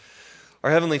Our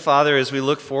Heavenly Father, as we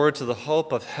look forward to the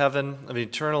hope of heaven, of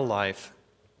eternal life,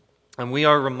 and we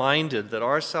are reminded that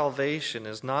our salvation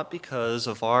is not because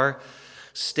of our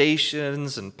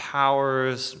stations and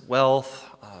powers, wealth,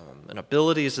 and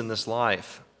abilities in this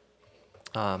life.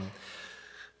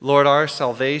 Lord, our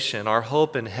salvation, our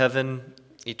hope in heaven,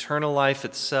 eternal life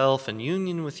itself, and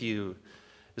union with you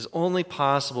is only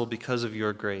possible because of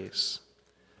your grace.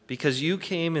 Because you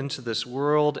came into this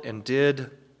world and did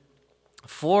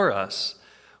for us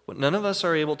what none of us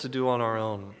are able to do on our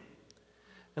own.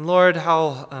 And Lord,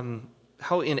 how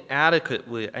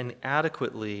inadequately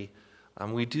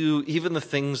we do even the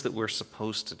things that we're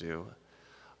supposed to do.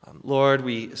 Lord,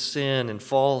 we sin and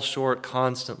fall short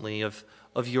constantly of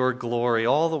your glory,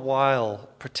 all the while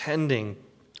pretending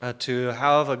to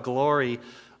have a glory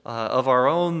of our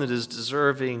own that is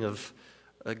deserving of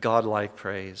a godlike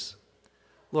praise.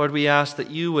 Lord, we ask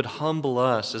that you would humble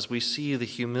us as we see the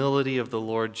humility of the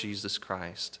Lord Jesus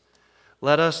Christ.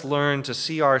 Let us learn to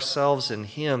see ourselves in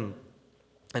him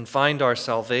and find our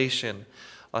salvation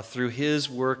through his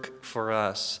work for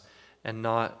us and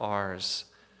not ours.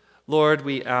 Lord,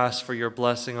 we ask for your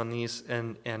blessing on these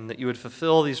and that you would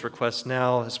fulfill these requests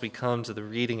now as we come to the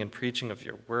reading and preaching of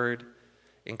your word.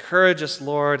 Encourage us,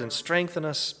 Lord, and strengthen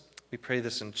us. We pray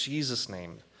this in Jesus'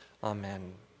 name.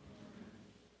 Amen.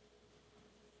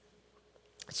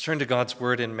 Let's turn to God's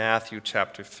word in Matthew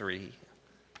chapter 3,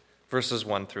 verses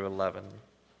 1 through 11.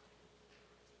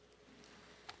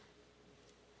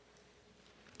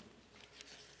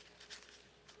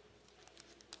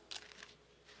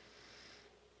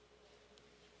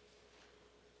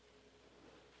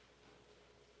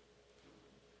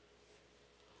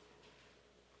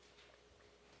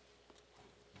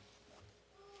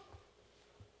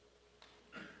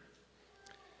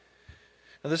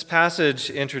 Now, this passage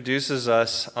introduces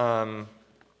us,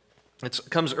 it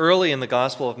comes early in the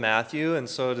Gospel of Matthew, and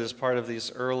so it is part of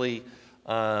this early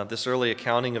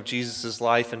accounting of Jesus'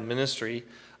 life and ministry.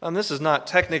 This is not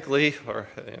technically, or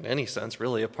in any sense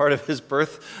really, a part of his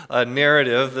birth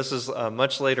narrative. This is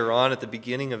much later on at the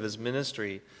beginning of his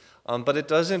ministry. But it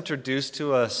does introduce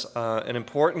to us an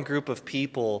important group of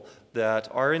people that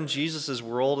are in Jesus'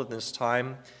 world at this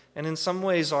time, and in some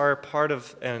ways are part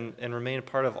of and remain a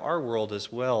part of our world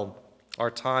as well, our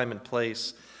time and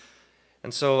place.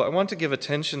 And so I want to give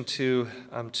attention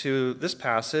to this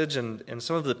passage and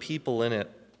some of the people in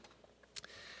it.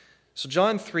 So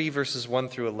John 3, verses 1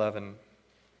 through 11.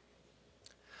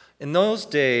 In those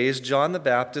days, John the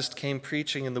Baptist came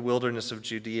preaching in the wilderness of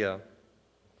Judea.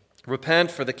 Repent,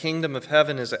 for the kingdom of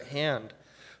heaven is at hand.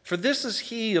 For this is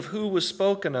he of who was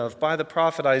spoken of by the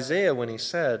prophet Isaiah when he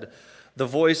said, the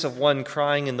voice of one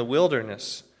crying in the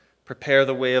wilderness, prepare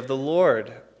the way of the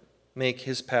Lord, make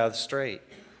his path straight.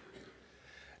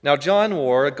 Now John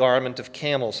wore a garment of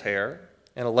camel's hair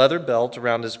and a leather belt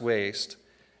around his waist,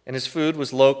 and his food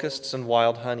was locusts and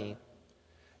wild honey.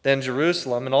 Then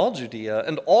Jerusalem and all Judea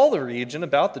and all the region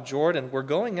about the Jordan were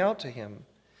going out to him,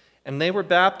 and they were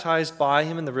baptized by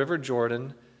him in the river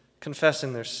Jordan,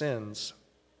 confessing their sins.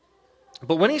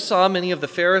 But when he saw many of the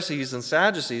Pharisees and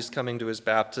Sadducees coming to his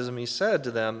baptism, he said to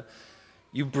them,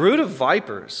 you brood of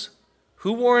vipers,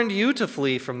 who warned you to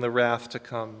flee from the wrath to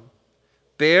come?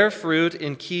 Bear fruit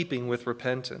in keeping with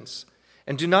repentance,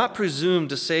 and do not presume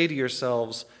to say to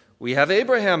yourselves, we have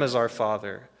Abraham as our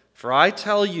father. For I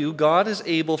tell you, God is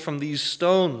able from these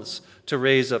stones to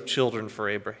raise up children for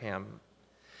Abraham.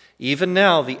 Even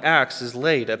now the axe is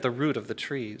laid at the root of the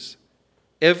trees.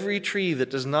 Every tree that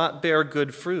does not bear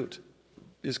good fruit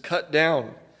is cut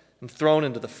down and thrown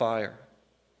into the fire.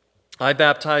 I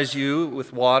baptize you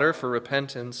with water for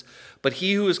repentance, but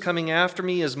he who is coming after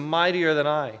me is mightier than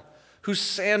I, whose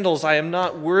sandals I am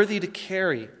not worthy to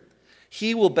carry.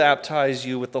 He will baptize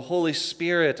you with the Holy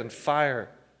Spirit and fire.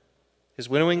 His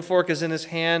winnowing fork is in his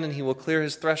hand, and he will clear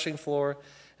his threshing floor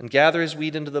and gather his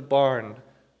wheat into the barn,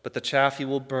 but the chaff he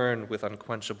will burn with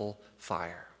unquenchable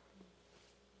fire.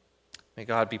 May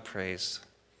God be praised.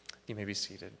 You may be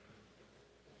seated.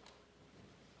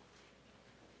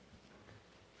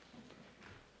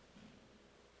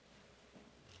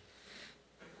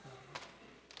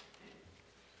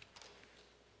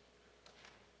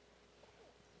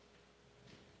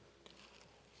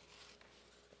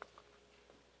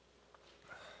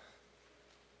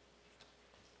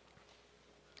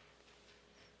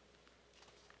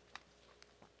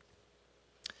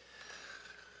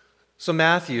 So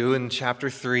Matthew in chapter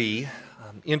 3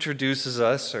 introduces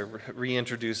us or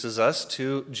reintroduces us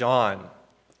to John.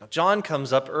 Now, John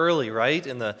comes up early, right,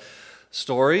 in the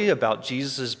story about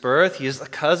Jesus' birth. He is the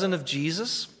cousin of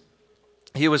Jesus.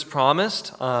 He was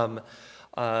promised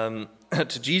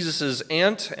to Jesus'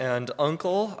 aunt and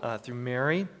uncle through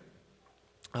Mary.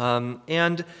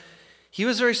 And he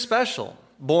was very special,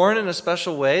 born in a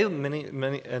special way,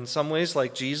 many in some ways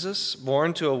like Jesus,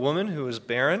 born to a woman who was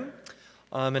barren,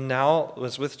 and now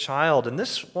was with child. And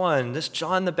this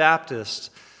John the Baptist,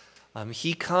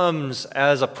 he comes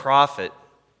as a prophet.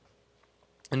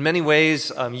 In many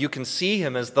ways, you can see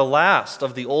him as the last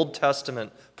of the Old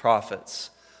Testament prophets,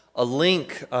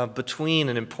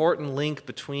 an important link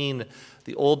between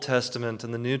the Old Testament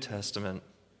and the New Testament.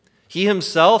 He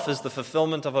himself is the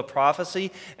fulfillment of a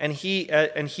prophecy, and he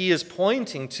is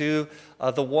pointing to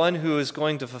the one who is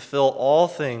going to fulfill all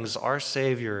things, our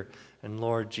Savior and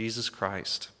Lord Jesus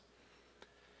Christ.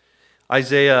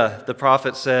 Isaiah, the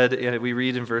prophet, said, and we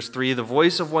read in verse 3, "The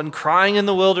voice of one crying in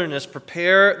the wilderness,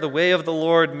 prepare the way of the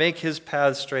Lord, make his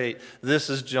path straight." This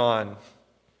is John.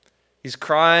 He's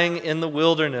crying in the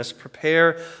wilderness,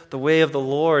 prepare the way of the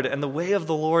Lord. And the way of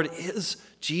the Lord is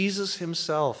Jesus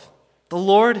himself. The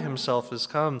Lord himself has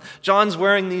come. John's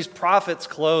wearing these prophet's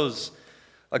clothes,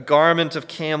 a garment of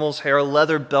camel's hair, a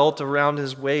leather belt around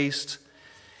his waist.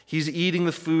 He's eating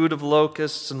the food of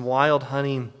locusts and wild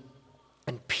honey.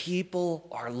 And people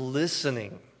are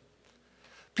listening.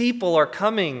 People are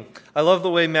coming. I love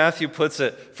the way Matthew puts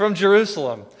it, from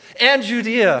Jerusalem and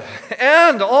Judea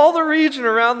and all the region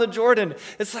around the Jordan.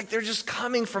 It's like they're just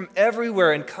coming from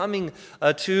everywhere and coming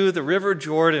to the river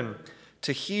Jordan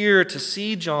to hear, to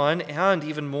see John, and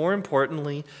even more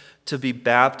importantly, to be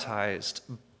baptized,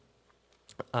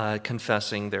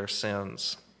 confessing their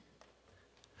sins.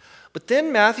 But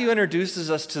then Matthew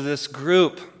introduces us to this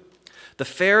group, the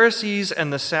Pharisees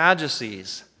and the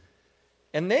Sadducees,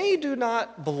 and they do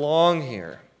not belong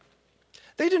here.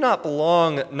 They do not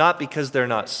belong not because they're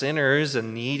not sinners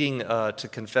and needing to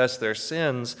confess their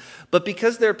sins, but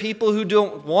because they're people who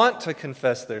don't want to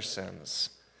confess their sins.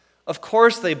 Of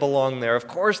course they belong there. Of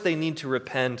course they need to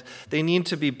repent. They need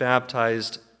to be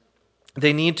baptized.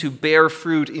 They need to bear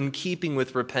fruit in keeping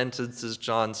with repentance, as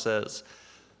John says.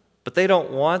 But they don't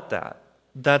want that.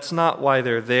 That's not why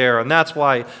they're there. And that's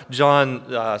why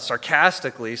John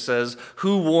sarcastically says,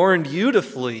 "Who warned you to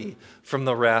flee from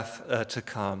the wrath to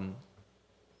come?"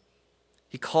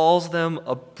 He calls them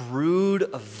a brood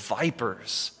of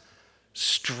vipers.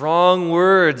 Strong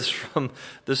words from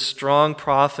the strong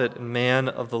prophet and man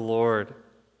of the Lord.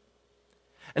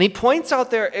 And he points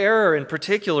out their error in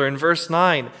particular in verse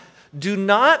 9. "Do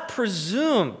not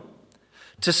presume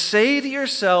to say to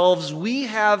yourselves, 'We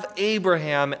have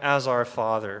Abraham as our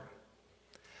father.'"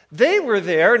 They were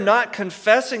there not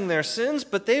confessing their sins,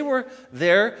 but they were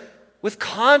there with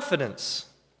confidence,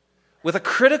 with a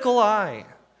critical eye,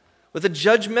 with a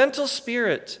judgmental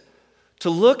spirit, to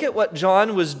look at what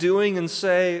John was doing and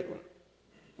say,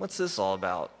 "What's this all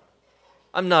about?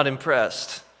 I'm not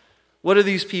impressed. What are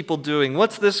these people doing?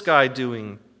 What's this guy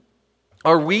doing?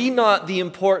 Are we not the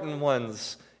important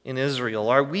ones in Israel?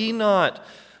 Are we not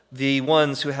the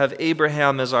ones who have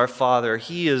Abraham as our father?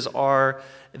 He is our..."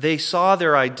 They saw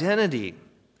their identity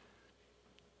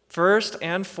first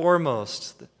and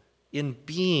foremost in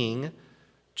being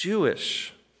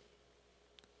Jewish.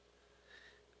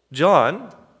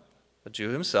 John, a Jew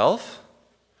himself,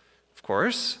 of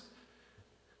course,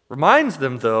 reminds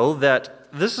them, though,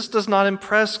 that this does not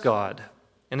impress God,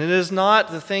 and it is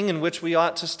not the thing in which we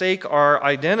ought to stake our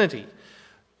identity,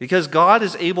 because God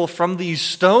is able from these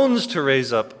stones to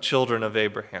raise up children of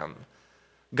Abraham.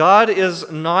 God is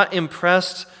not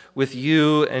impressed with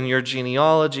you and your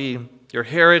genealogy, your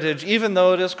heritage, even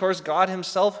though it is, of course, God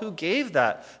himself who gave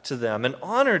that to them and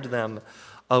honored them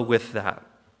with that.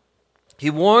 He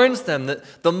warns them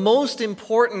that the most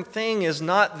important thing is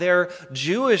not their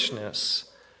Jewishness,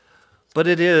 but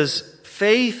it is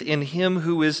faith in him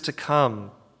who is to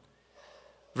come.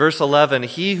 Verse 11,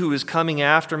 "He who is coming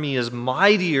after me is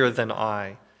mightier than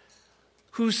I,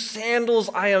 whose sandals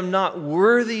I am not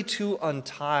worthy to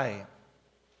untie."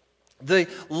 The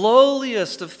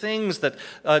lowliest of things that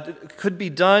could be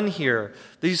done here,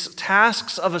 these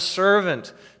tasks of a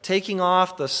servant, taking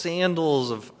off the sandals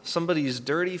of somebody's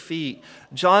dirty feet.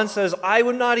 John says, "I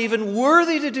would not even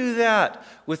worthy to do that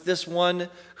with this one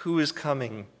who is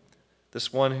coming.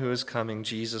 This one who is coming,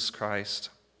 Jesus Christ."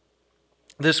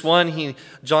 This one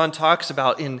John talks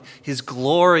about in his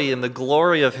glory and the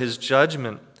glory of his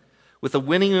judgment. With a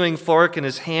winnowing fork in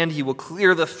his hand, he will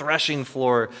clear the threshing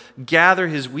floor, gather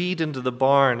his wheat into the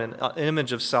barn, an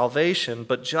image of salvation,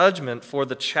 but judgment, for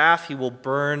the chaff he will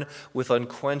burn with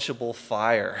unquenchable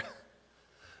fire.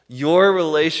 Your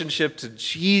relationship to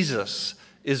Jesus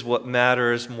is what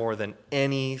matters more than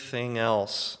anything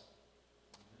else.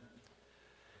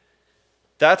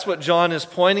 That's what John is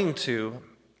pointing to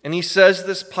And he says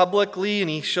this publicly, and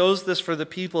he shows this for the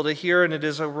people to hear, and it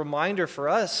is a reminder for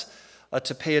us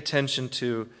to pay attention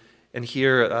to and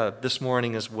hear this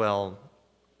morning as well.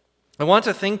 I want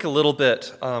to think a little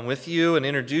bit with you and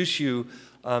introduce you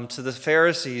to the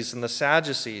Pharisees and the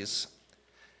Sadducees,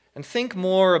 and think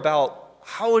more about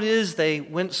how it is they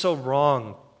went so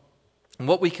wrong, and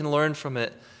what we can learn from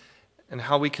it, and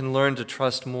how we can learn to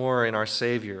trust more in our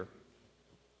Savior.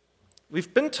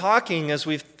 We've been talking, as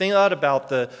we've thought about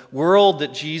the world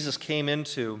that Jesus came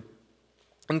into,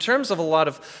 in terms of a lot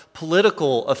of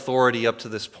political authority up to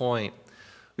this point.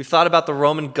 We've thought about the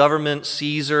Roman government,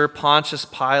 Caesar, Pontius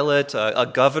Pilate,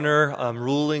 a governor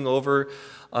ruling over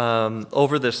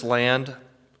this land,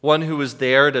 one who was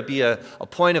there to be a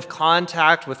point of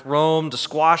contact with Rome, to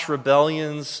squash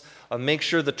rebellions, make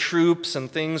sure the troops and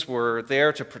things were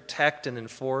there to protect and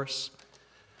enforce.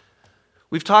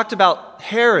 We've talked about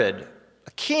Herod,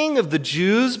 a king of the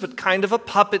Jews, but kind of a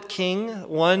puppet king,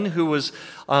 one who was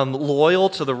loyal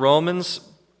to the Romans,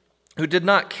 who did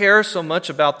not care so much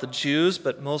about the Jews,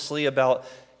 but mostly about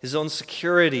his own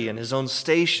security and his own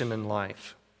station in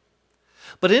life.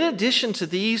 But in addition to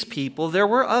these people, there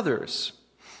were others.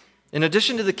 In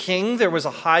addition to the king, there was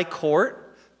a high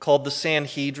court called the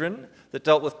Sanhedrin that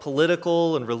dealt with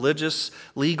political and religious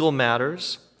legal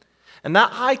matters. And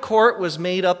that high court was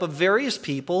made up of various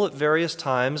people at various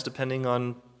times, depending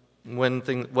on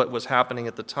what was happening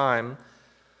at the time.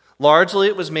 Largely,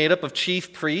 it was made up of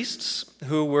chief priests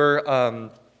who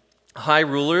were high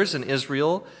rulers in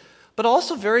Israel, but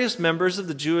also various members of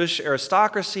the Jewish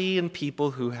aristocracy and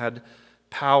people who had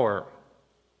power.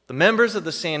 The members of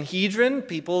the Sanhedrin,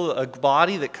 a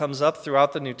body that comes up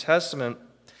throughout the New Testament,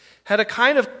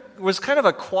 was kind of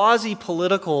a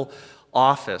quasi-political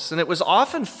office, and it was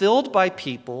often filled by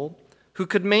people who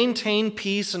could maintain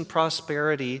peace and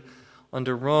prosperity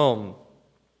under Rome.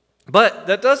 But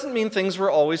that doesn't mean things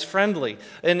were always friendly.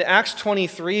 In Acts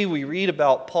 23, we read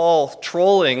about Paul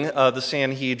trolling the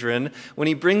Sanhedrin when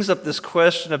he brings up this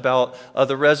question about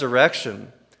the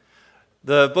resurrection.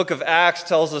 The book of Acts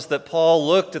tells us that Paul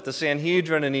looked at the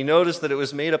Sanhedrin and he noticed that it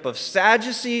was made up of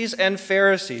Sadducees and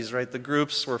Pharisees, right? The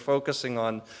groups we're focusing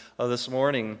on this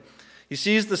morning. He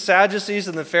sees the Sadducees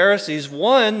and the Pharisees,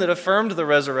 one that affirmed the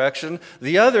resurrection,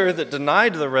 the other that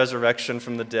denied the resurrection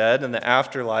from the dead and the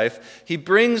afterlife. He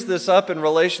brings this up in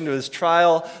relation to his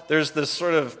trial. There's this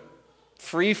sort of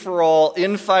free-for-all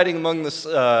infighting among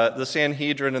the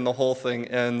Sanhedrin, and the whole thing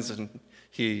ends, and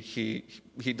he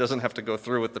doesn't have to go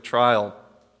through with the trial.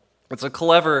 It's a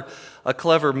clever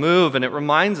move, and it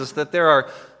reminds us that there are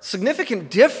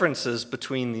significant differences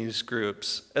between these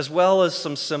groups, as well as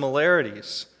some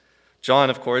similarities.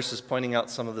 John, of course, is pointing out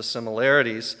some of the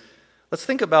similarities. Let's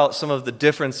think about some of the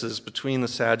differences between the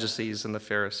Sadducees and the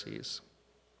Pharisees.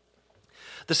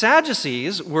 The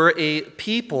Sadducees were a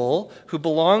people who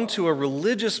belonged to a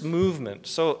religious movement.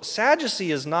 So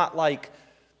Sadducee is not like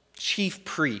chief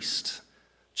priest.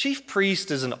 Chief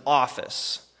priest is an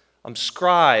office.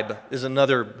 Scribe is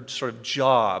another sort of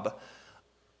job.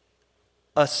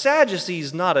 A Sadducee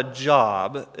is not a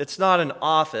job. It's not an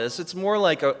office. It's more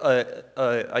like a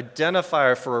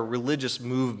identifier for a religious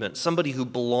movement, somebody who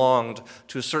belonged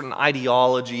to a certain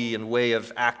ideology and way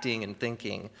of acting and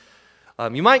thinking.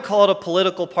 You might call it a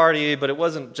political party, but it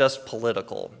wasn't just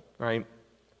political, right?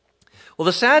 Well,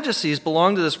 the Sadducees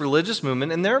belonged to this religious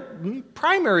movement, and their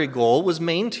primary goal was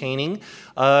maintaining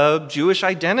Jewish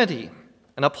identity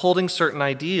and upholding certain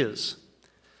ideas.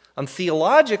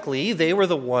 Theologically, they were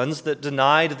the ones that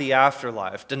denied the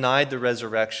afterlife, denied the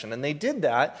resurrection, and they did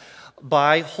that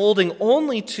by holding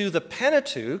only to the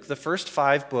Pentateuch, the first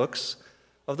 5 books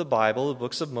of the Bible, the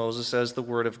books of Moses, as the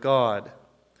Word of God.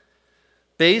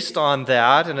 Based on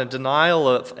that and a denial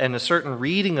of and a certain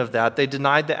reading of that, they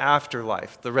denied the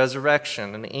afterlife, the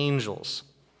resurrection, and angels.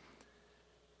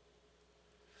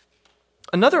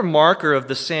 Another marker of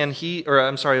the Sadducees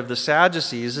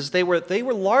is they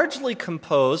were largely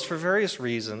composed, for various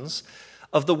reasons,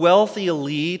 of the wealthy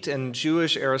elite and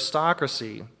Jewish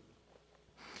aristocracy.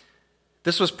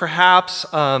 This was perhaps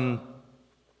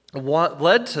what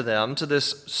led to them to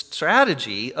this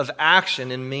strategy of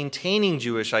action in maintaining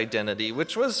Jewish identity,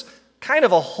 which was kind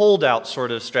of a holdout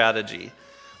sort of strategy.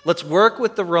 Let's work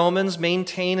with the Romans,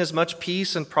 maintain as much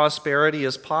peace and prosperity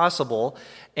as possible,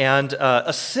 and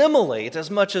assimilate as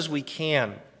much as we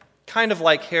can, kind of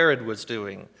like Herod was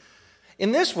doing.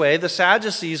 In this way, the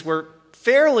Sadducees were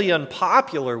fairly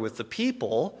unpopular with the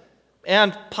people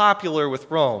and popular with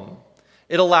Rome.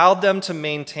 It allowed them to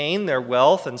maintain their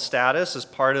wealth and status as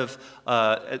part of,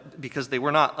 because they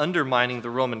were not undermining the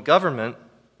Roman government,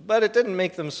 but it didn't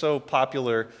make them so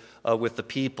popular with the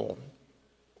people.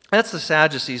 That's the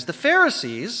Sadducees. The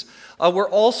Pharisees were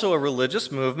also a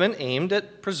religious movement aimed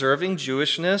at preserving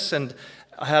Jewishness and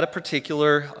had a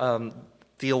particular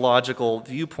theological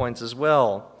viewpoints as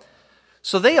well.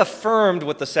 So they affirmed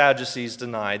what the Sadducees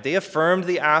denied. They affirmed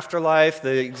the afterlife,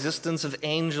 the existence of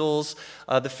angels.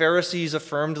 The Pharisees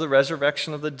affirmed the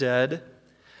resurrection of the dead.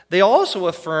 They also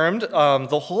affirmed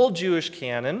the whole Jewish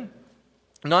canon,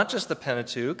 not just the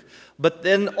Pentateuch, but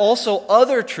then also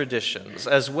other traditions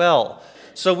as well.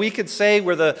 So we could say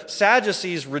where the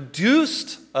Sadducees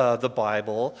reduced the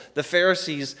Bible, the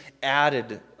Pharisees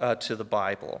added to the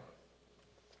Bible.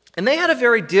 And they had a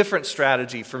very different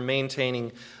strategy for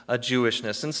maintaining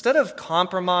Jewishness. Instead of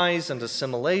compromise and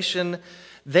assimilation,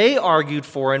 they argued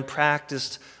for and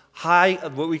practiced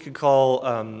what we could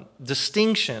call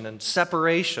distinction and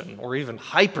separation, or even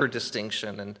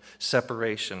hyper-distinction and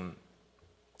separation.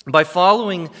 By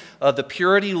following the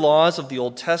purity laws of the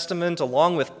Old Testament,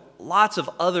 along with lots of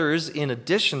others in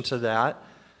addition to that,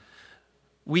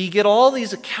 we get all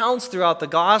these accounts throughout the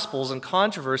Gospels and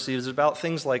controversies about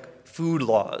things like food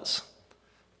laws,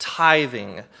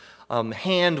 tithing,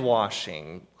 hand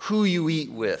washing, who you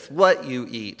eat with, what you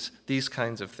eat, these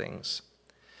kinds of things.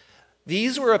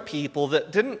 These were a people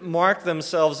that didn't mark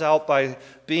themselves out by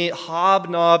being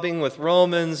hobnobbing with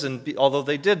Romans, although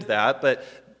they did that, but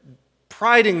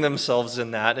priding themselves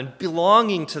in that and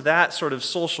belonging to that sort of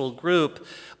social group,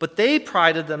 but they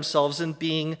prided themselves in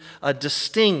being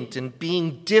distinct, in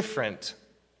being different,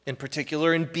 in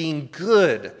particular in being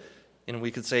good, and we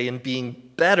could say in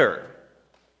being better,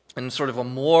 in sort of a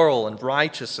moral and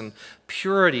righteous and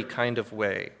purity kind of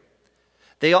way.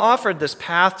 They offered this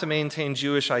path to maintain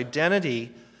Jewish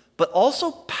identity, but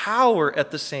also power at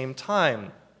the same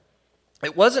time.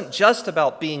 It wasn't just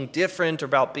about being different or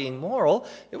about being moral.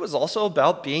 It was also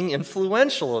about being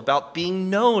influential, about being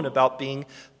known, about being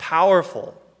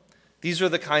powerful. These are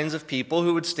the kinds of people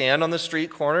who would stand on the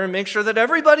street corner and make sure that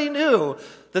everybody knew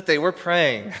that they were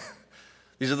praying.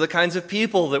 These are the kinds of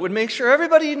people that would make sure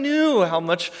everybody knew how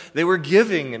much they were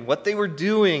giving and what they were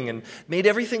doing and made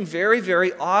everything very,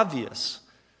 very obvious,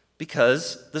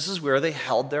 because this is where they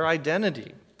held their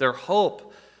identity. Their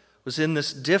hope was in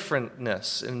this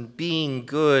differentness, in being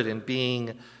good and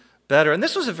being better. And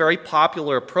this was a very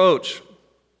popular approach,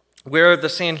 where the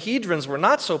Sanhedrins were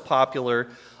not so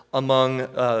popular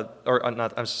the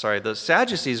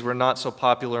Sadducees were not so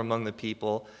popular among the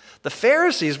people. The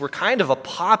Pharisees were kind of a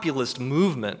populist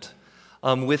movement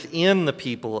within the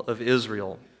people of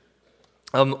Israel.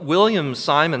 William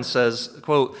Simon says,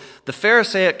 quote, "The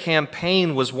Pharisaic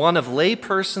campaign was one of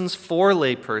laypersons for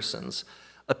laypersons,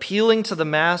 appealing to the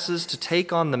masses to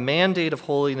take on the mandate of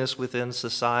holiness within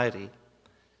society."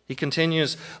 He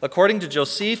continues, "According to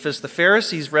Josephus, the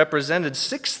Pharisees represented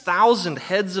 6,000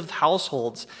 heads of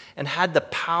households and had the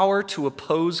power to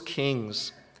oppose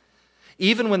kings.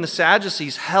 Even when the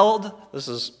Sadducees held," this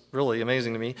is really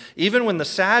amazing to me, "even when the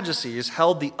Sadducees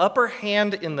held the upper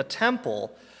hand in the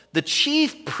temple, the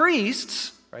chief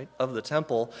priests, right, of the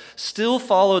temple still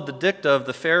followed the dicta of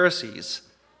the Pharisees,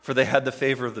 for they had the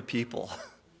favor of the people."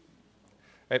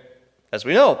 Right? As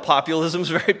we know, populism is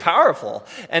very powerful,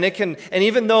 and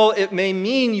even though it may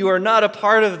mean you are not a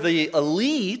part of the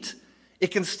elite,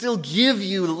 it can still give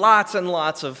you lots and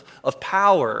lots of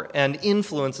power and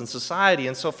influence in society.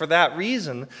 And so for that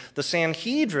reason, the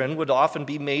Sanhedrin would often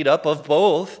be made up of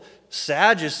both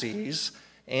Sadducees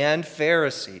and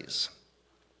Pharisees.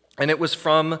 And it was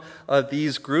from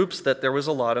these groups that there was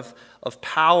a lot of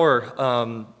power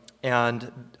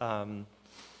and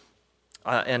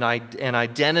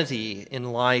identity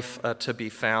in life to be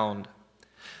found.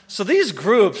 So these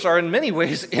groups are in many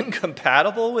ways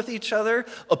incompatible with each other,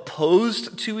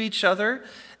 opposed to each other,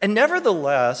 and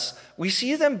nevertheless, we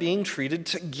see them being treated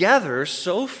together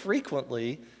so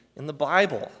frequently in the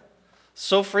Bible.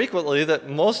 So frequently that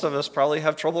most of us probably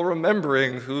have trouble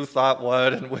remembering who thought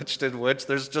what and which did which.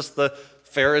 There's just the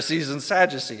Pharisees and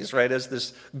Sadducees, right, as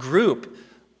this group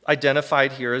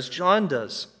identified here as John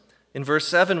does. In verse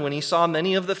 7, when he saw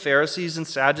many of the Pharisees and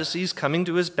Sadducees coming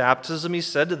to his baptism, he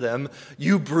said to them,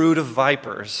 "You brood of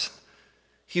vipers."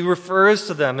 He refers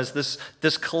to them as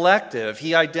this collective.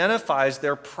 He identifies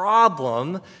their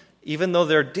problem, even though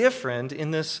they're different,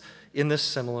 in this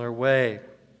similar way.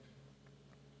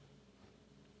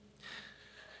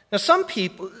 Now, some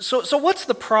people, so what's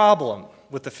the problem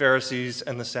with the Pharisees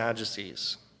and the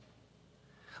Sadducees?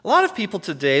 A lot of people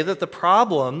today, that the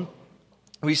problem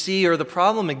we see, or the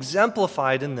problem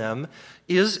exemplified in them,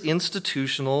 is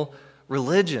institutional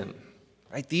religion.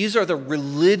 Right? These are the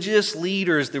religious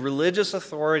leaders, the religious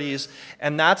authorities,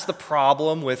 and that's the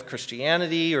problem with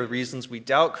Christianity, or reasons we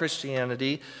doubt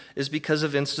Christianity, is because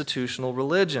of institutional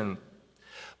religion.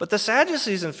 But the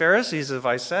Sadducees and Pharisees, as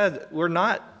I said, were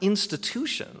not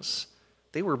institutions.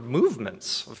 They were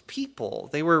movements of people.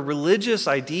 They were religious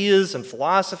ideas and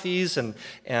philosophies and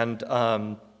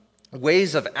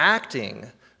ways of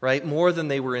acting, right, more than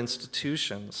they were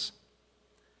institutions.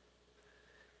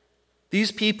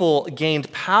 These people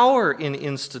gained power in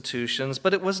institutions,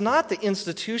 but it was not the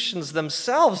institutions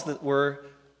themselves that were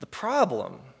the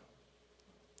problem.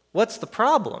 What's the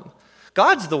problem?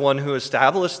 God's the one who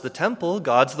established the temple.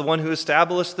 God's the one who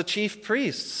established the chief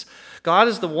priests. God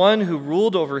is the one who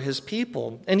ruled over his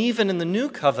people. And even in the new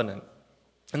covenant,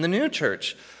 in the new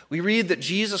church, we read that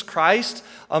Jesus Christ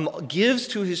gives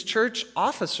to his church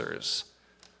officers,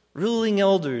 ruling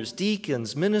elders,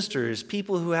 deacons, ministers,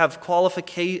 people who have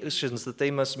qualifications that they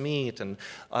must meet. And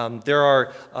there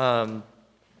are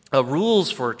rules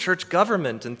for church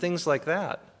government and things like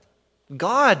that.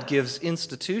 God gives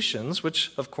institutions,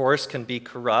 which of course can be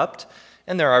corrupt,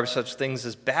 and there are such things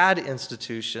as bad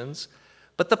institutions.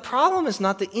 But the problem is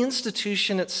not the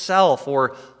institution itself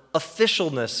or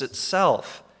officialness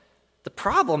itself. The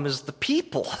problem is the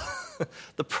people.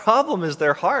 The problem is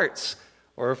their hearts.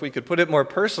 Or if we could put it more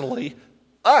personally,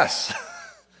 us.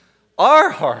 Our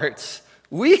hearts,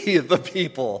 we the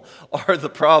people, are the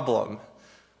problem.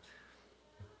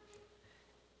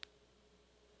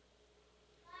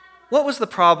 What was the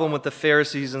problem with the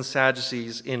Pharisees and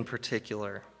Sadducees in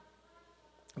particular?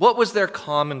 What was their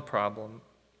common problem?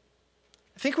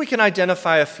 I think we can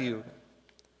identify a few.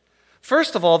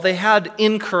 First of all, they had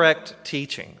incorrect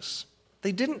teachings.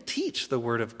 They didn't teach the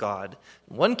Word of God.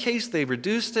 In one case, they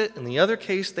reduced it. In the other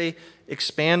case, they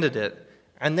expanded it.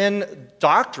 And then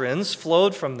doctrines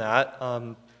flowed from that,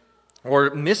 or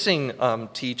missing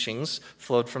teachings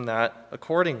flowed from that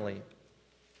accordingly.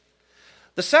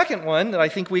 The second one that I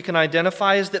think we can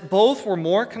identify is that both were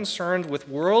more concerned with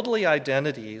worldly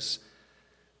identities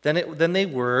than they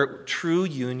were true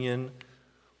union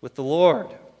with the Lord.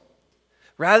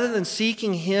 Rather than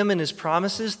seeking him and his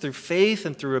promises through faith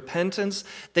and through repentance,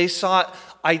 they sought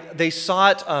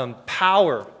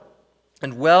power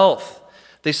and wealth.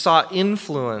 They sought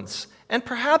influence and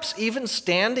perhaps even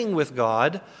standing with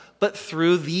God, but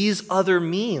through these other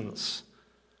means,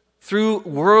 through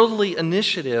worldly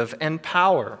initiative and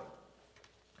power.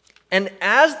 And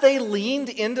as they leaned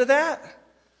into that,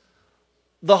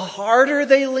 the harder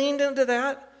they leaned into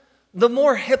that, the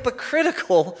more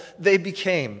hypocritical they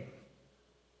became.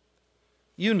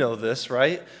 You know this,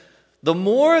 right? The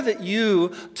more that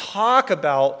you talk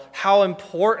about how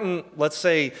important, let's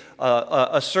say,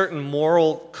 a certain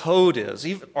moral code is,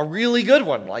 even a really good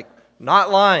one, like not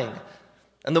lying,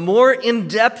 and the more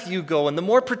in-depth you go, and the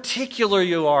more particular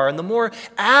you are, and the more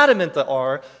adamant you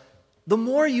are, the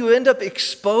more you end up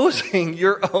exposing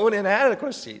your own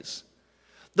inadequacies.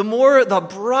 The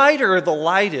brighter the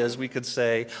light is, we could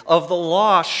say, of the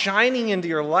law shining into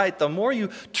your light, the more you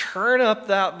turn up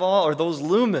that ball, or those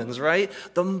lumens, right?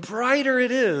 The brighter it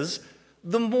is,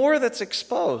 the more that's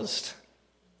exposed.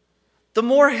 The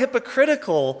more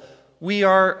hypocritical we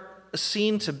are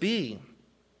seen to be.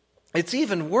 It's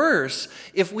even worse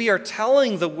if we are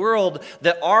telling the world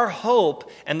that our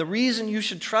hope and the reason you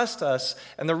should trust us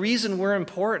and the reason we're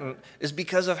important is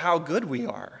because of how good we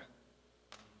are.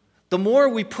 The more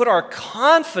we put our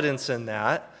confidence in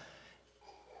that,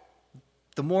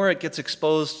 the more it gets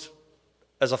exposed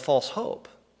as a false hope,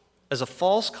 as a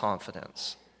false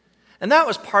confidence. And that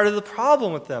was part of the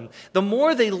problem with them. The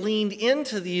more they leaned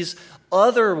into these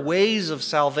other ways of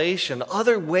salvation,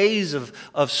 other ways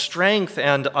of strength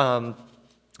and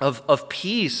of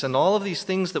peace and all of these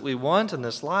things that we want in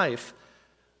this life,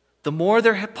 the more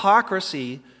their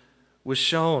hypocrisy was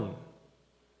shown.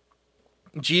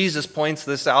 Jesus points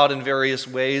this out in various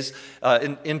ways.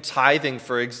 In tithing,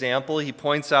 for example, he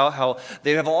points out how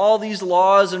they have all these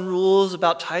laws and rules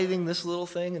about tithing this little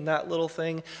thing and that little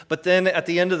thing, but then at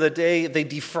the end of the day, they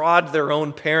defraud their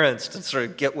own parents to sort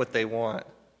of get what they want.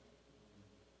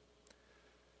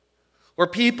 Or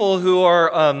people who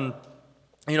are,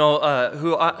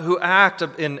 who act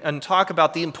and talk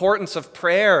about the importance of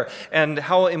prayer and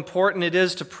how important it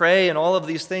is to pray and all of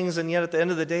these things, and yet at the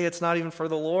end of the day, it's not even for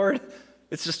the Lord.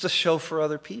 It's just a show for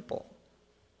other people.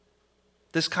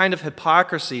 This kind of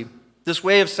hypocrisy, this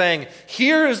way of saying,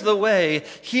 here is the way,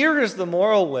 here is the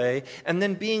moral way, and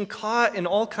then being caught in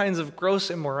all kinds of gross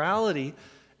immorality,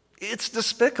 it's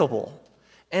despicable.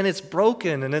 And it's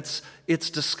broken, and it's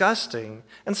disgusting.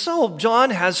 And so John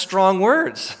has strong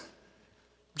words.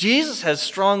 Jesus has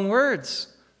strong words.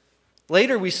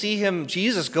 Later we see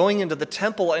Jesus, going into the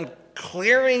temple and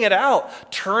clearing it out,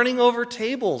 turning over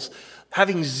tables,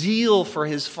 having zeal for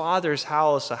his Father's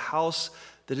house, a house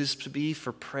that is to be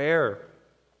for prayer,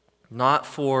 not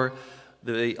for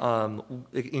the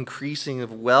increasing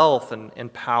of wealth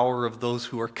and power of those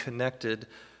who are connected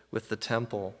with the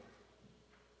temple.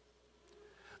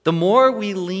 The more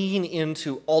we lean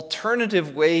into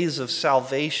alternative ways of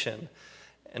salvation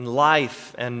and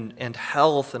life and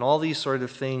health and all these sort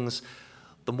of things,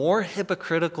 the more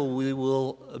hypocritical we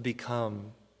will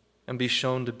become and be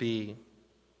shown to be.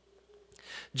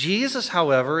 Jesus,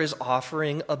 however, is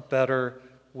offering a better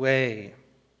way.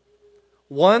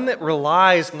 One that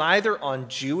relies neither on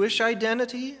Jewish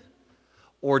identity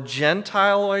or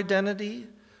Gentile identity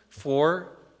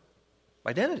for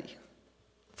identity,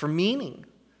 for meaning,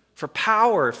 for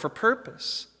power, for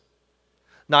purpose.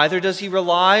 Neither does he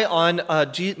rely on,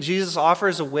 Jesus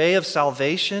offers a way of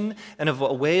salvation and of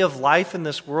a way of life in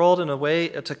this world and a way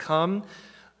to come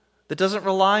that doesn't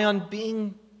rely on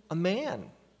being a man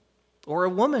or a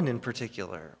woman in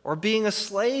particular, or being a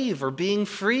slave or being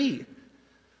free.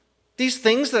 These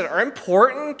things that are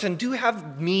important and do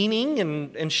have meaning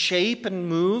and shape and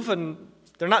move, and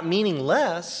they're not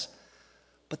meaningless,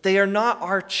 but they are not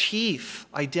our chief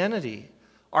identity,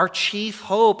 our chief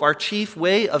hope, our chief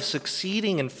way of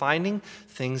succeeding and finding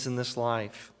things in this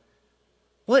life.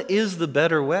 What is the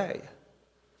better way?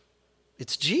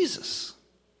 It's Jesus.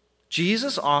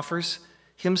 Jesus offers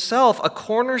himself a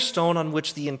cornerstone on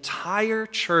which the entire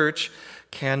church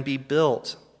can be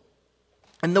built.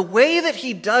 And the way that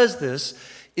he does this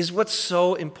is what's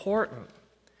so important.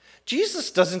 Jesus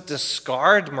doesn't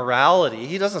discard morality.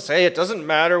 He doesn't say it doesn't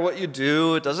matter what you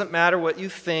do, it doesn't matter what you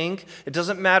think, it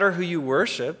doesn't matter who you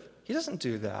worship. He doesn't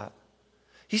do that.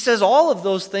 He says all of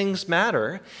those things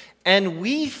matter, and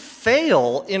we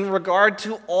fail in regard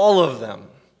to all of them.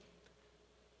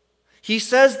 He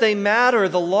says they matter,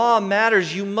 the law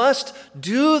matters, you must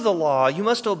do the law, you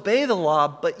must obey the law,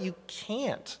 but you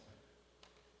can't,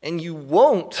 and you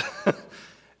won't.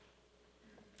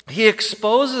 He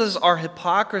exposes our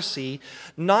hypocrisy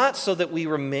not so that we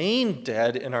remain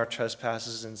dead in our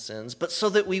trespasses and sins, but so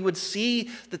that we would see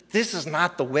that this is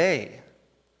not the way,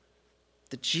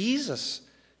 that Jesus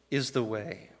is the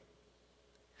way.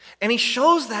 And he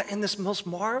shows that in this most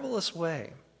marvelous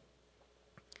way.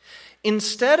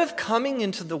 Instead of coming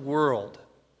into the world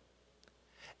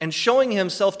and showing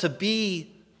himself to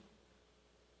be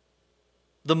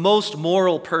the most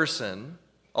moral person,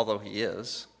 although he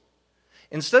is,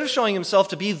 instead of showing himself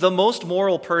to be the most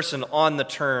moral person on the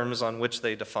terms on which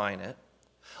they define it,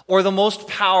 or the most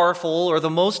powerful or the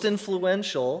most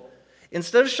influential,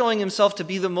 instead of showing himself to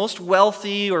be the most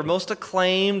wealthy or most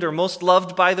acclaimed or most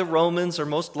loved by the Romans or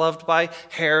most loved by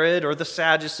Herod or the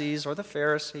Sadducees or the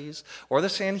Pharisees or the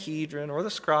Sanhedrin or the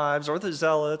scribes or the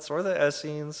zealots or the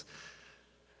Essenes,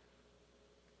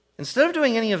 instead of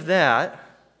doing any of that,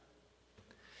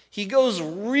 he goes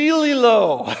really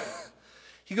low.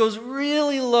 He goes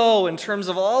really low in terms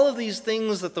of all of these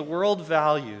things that the world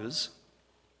values,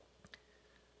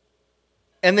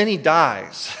 and then he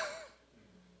dies.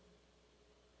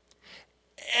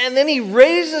 And then he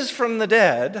raises from the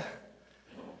dead,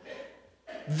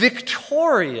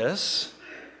 victorious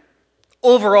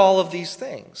over all of these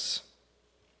things.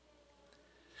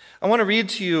 I want to read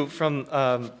to you from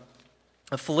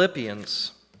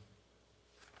Philippians.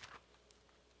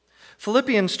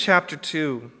 Philippians chapter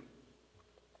 2.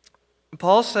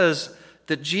 Paul says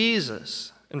that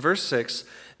Jesus, in verse 6,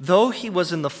 though he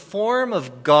was in the form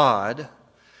of God,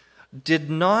 did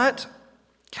not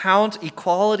count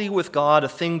equality with God a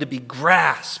thing to be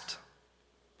grasped,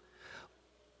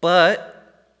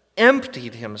 but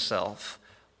emptied himself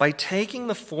by taking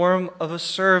the form of a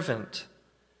servant,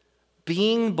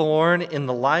 being born in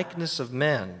the likeness of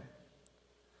men.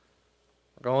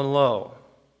 We're going low.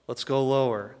 Let's go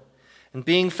lower. And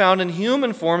being found in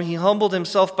human form, he humbled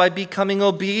himself by becoming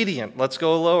obedient. Let's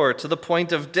go lower. To the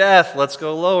point of death. Let's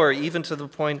go lower. Even to the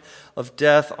point of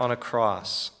death on a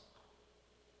cross.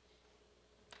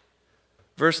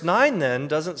 Verse 9 then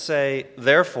doesn't say,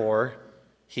 therefore,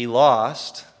 he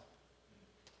lost.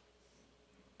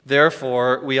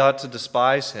 Therefore, we ought to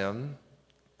despise him.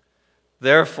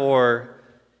 Therefore,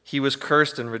 he was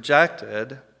cursed and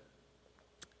rejected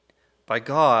by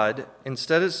God.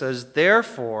 Instead it says,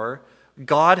 therefore,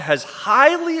 God has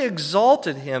highly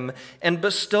exalted him and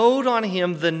bestowed on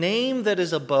him the name that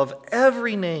is above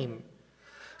every name,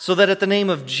 so that at the name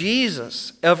of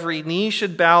Jesus every knee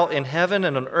should bow in heaven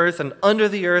and on earth and under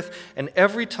the earth, and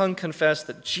every tongue confess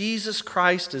that Jesus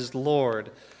Christ is Lord,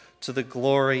 to the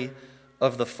glory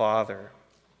of the Father.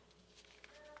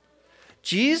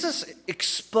 Jesus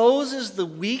exposes the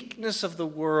weakness of the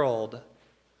world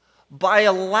by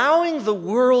allowing the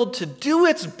world to do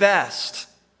its best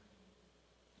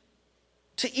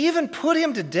to even put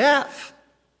him to death,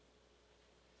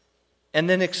 and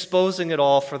then exposing it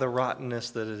all for the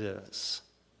rottenness that it is,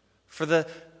 for the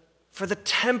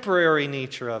temporary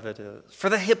nature of it is, for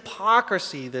the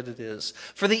hypocrisy that it is,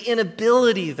 for the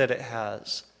inability that it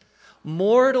has.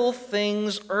 Mortal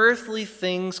things, earthly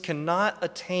things cannot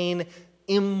attain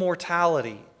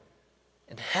immortality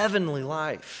and heavenly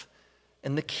life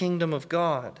and the kingdom of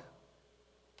God.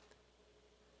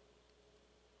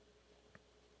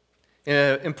 In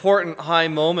an important high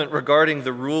moment regarding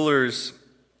the rulers,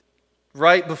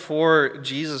 right before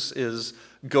Jesus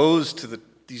goes to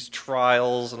these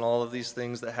trials and all of these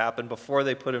things that happen before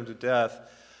they put him to death,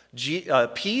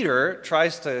 Peter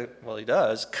tries to, well, he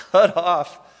does, cut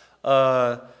off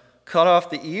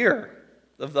the ear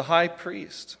of the high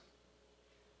priest.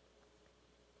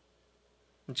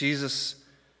 Jesus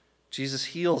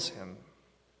heals him.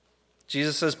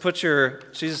 Jesus says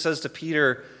to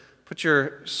Peter, "Put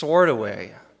your sword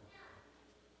away.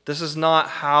 This is not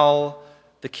how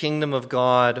the kingdom of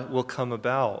God will come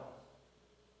about."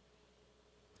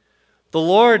 The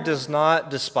Lord does not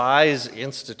despise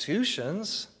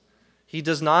institutions. He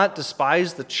does not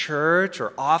despise the church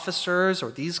or officers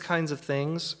or these kinds of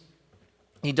things.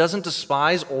 He doesn't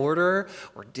despise order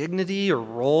or dignity or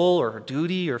role or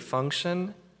duty or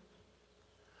function.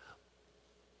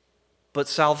 But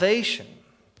salvation,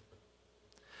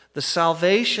 the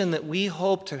salvation that we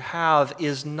hope to have,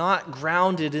 is not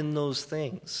grounded in those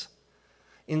things.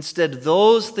 Instead,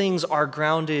 those things are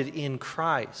grounded in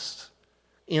Christ,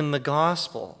 in the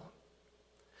gospel.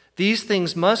 These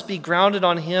things must be grounded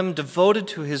on Him, devoted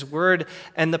to His word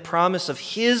and the promise of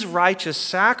His righteous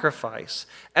sacrifice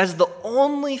as the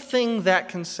only thing that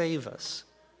can save us.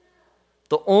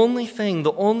 The only thing,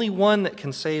 the only one that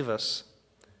can save us.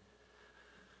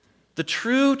 The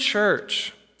true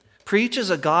church preaches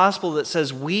a gospel that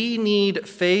says we need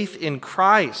faith in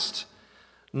Christ,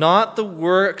 not the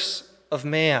works of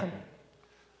man.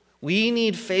 We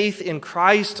need faith in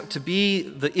Christ to be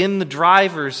in the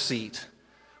driver's seat.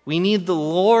 We need the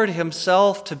Lord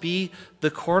Himself to be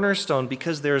the cornerstone,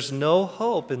 because there's no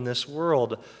hope in this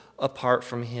world apart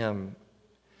from Him.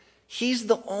 He's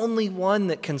the only one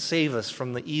that can save us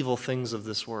from the evil things of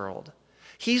this world.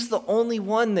 He's the only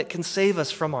one that can save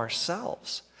us from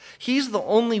ourselves. He's the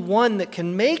only one that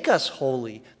can make us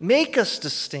holy, make us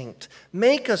distinct,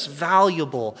 make us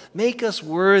valuable, make us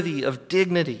worthy of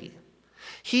dignity.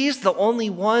 He's the only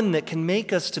one that can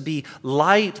make us to be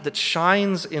light that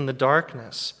shines in the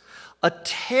darkness, a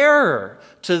terror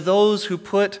to those who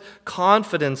put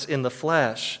confidence in the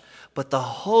flesh, but the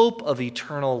hope of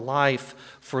eternal life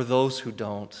for those who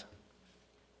don't.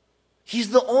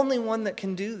 He's the only one that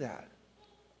can do that.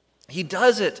 He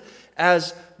does it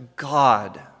as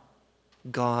God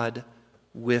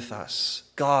with us,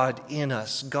 God in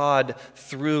us, God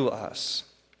through us.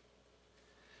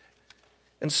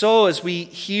 And so as we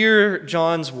hear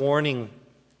John's warning,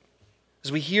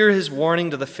 as we hear his warning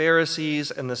to the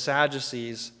Pharisees and the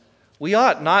Sadducees, we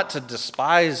ought not to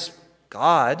despise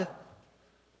God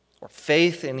or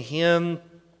faith in Him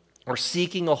or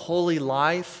seeking a holy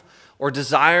life or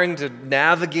desiring to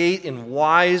navigate in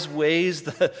wise ways,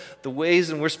 the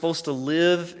ways in we're supposed to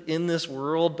live in this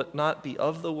world but not be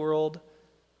of the world.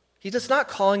 He's not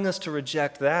calling us to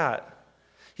reject that.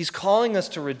 He's calling us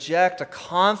to reject a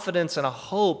confidence and a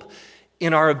hope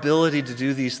in our ability to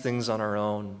do these things on our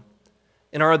own,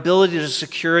 in our ability to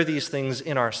secure these things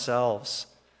in ourselves.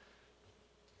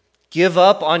 Give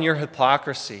up on your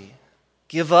hypocrisy.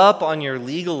 Give up on your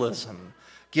legalism.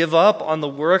 Give up on the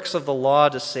works of the law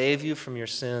to save you from your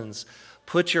sins.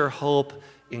 Put your hope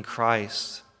in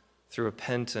Christ through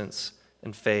repentance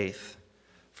and faith,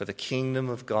 for the kingdom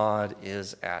of God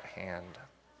is at hand.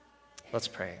 Let's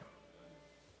pray.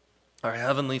 Our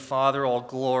Heavenly Father, all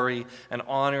glory and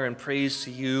honor and praise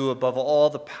to you above all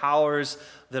the powers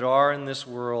that are in this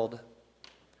world.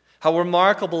 How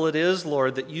remarkable it is,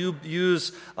 Lord, that you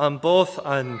use both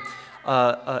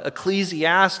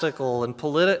ecclesiastical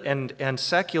and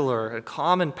secular and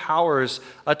common powers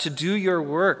to do your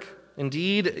work.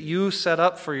 Indeed, you set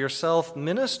up for yourself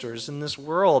ministers in this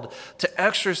world to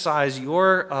exercise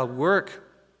your work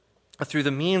through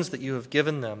the means that you have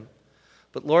given them.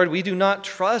 But Lord, we do not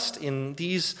trust in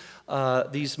these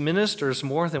ministers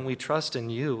more than we trust in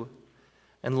you.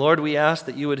 And Lord, we ask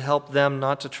that you would help them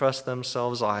not to trust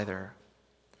themselves either.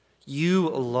 You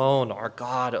alone are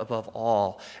God above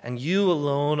all, and you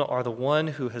alone are the one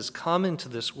who has come into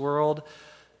this world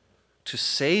to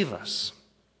save us,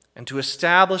 and to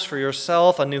establish for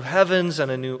yourself a new heavens and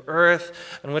a new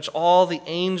earth in which all the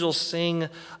angels sing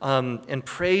and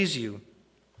praise you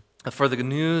for the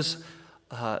news,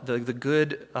 the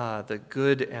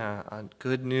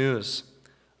good news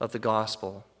of the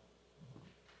gospel.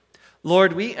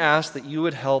 Lord, we ask that you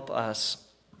would help us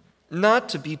not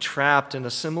to be trapped in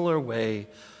a similar way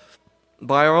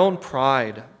by our own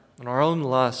pride and our own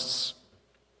lusts,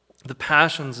 the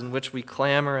passions in which we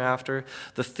clamor after,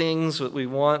 the things that we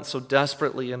want so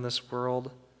desperately in this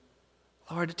world.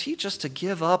 Lord, teach us to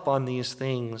give up on these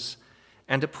things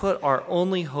and to put our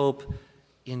only hope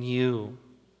in you.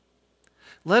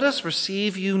 Let us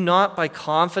receive you not by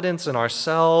confidence in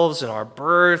ourselves, in our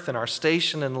birth, in our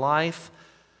station in life,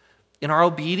 in our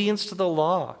obedience to the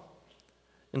law.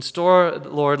 Instead,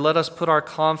 Lord, let us put our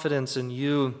confidence in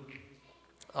you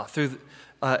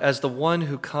as the one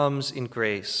who comes in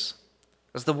grace,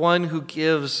 as the one who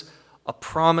gives a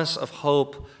promise of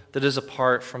hope that is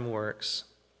apart from works.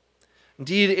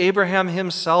 Indeed, Abraham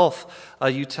himself,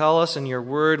 you tell us in your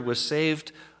word, was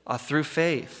saved through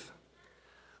faith.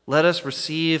 Let us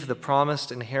receive the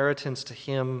promised inheritance to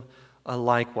him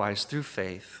likewise through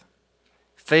faith.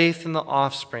 Faith in the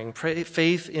offspring,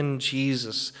 faith in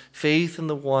Jesus, faith in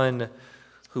the one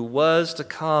who was to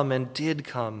come and did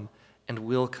come and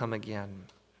will come again.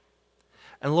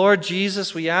 And Lord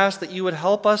Jesus, we ask that you would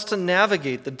help us to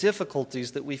navigate the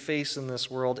difficulties that we face in this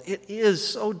world. It is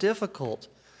so difficult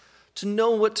to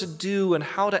know what to do and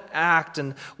how to act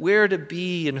and where to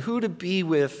be and who to be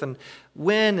with and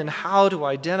when and how to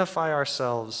identify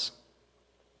ourselves.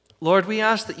 Lord, we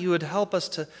ask that you would help us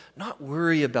to not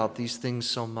worry about these things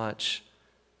so much,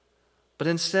 but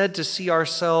instead to see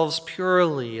ourselves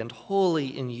purely and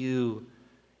wholly in you,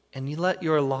 and you let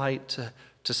your light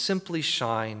to simply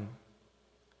shine.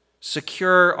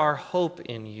 Secure our hope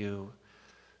in you.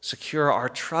 Secure our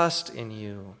trust in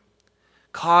you.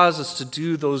 Cause us to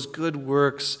do those good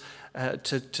works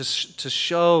to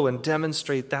show and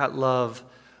demonstrate that love,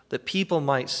 that people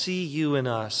might see you in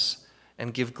us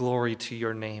and give glory to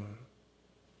your name.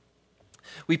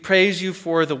 We praise you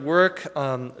for the work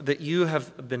that you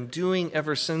have been doing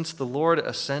ever since the Lord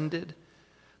ascended,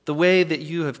 the way that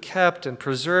you have kept and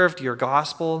preserved your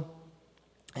gospel,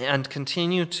 and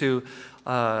continue to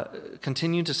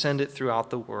send it throughout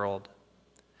the world.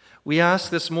 We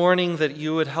ask this morning that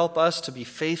you would help us to be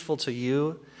faithful to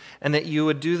you, and that you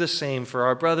would do the same for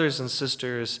our brothers and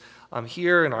sisters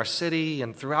here in our city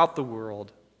and throughout the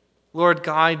world. Lord,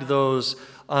 guide those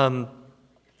who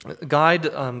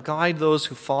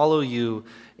follow you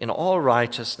in all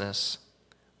righteousness.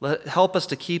 Help us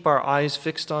to keep our eyes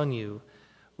fixed on you.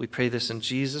 We pray this in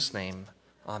Jesus' name.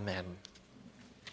 Amen.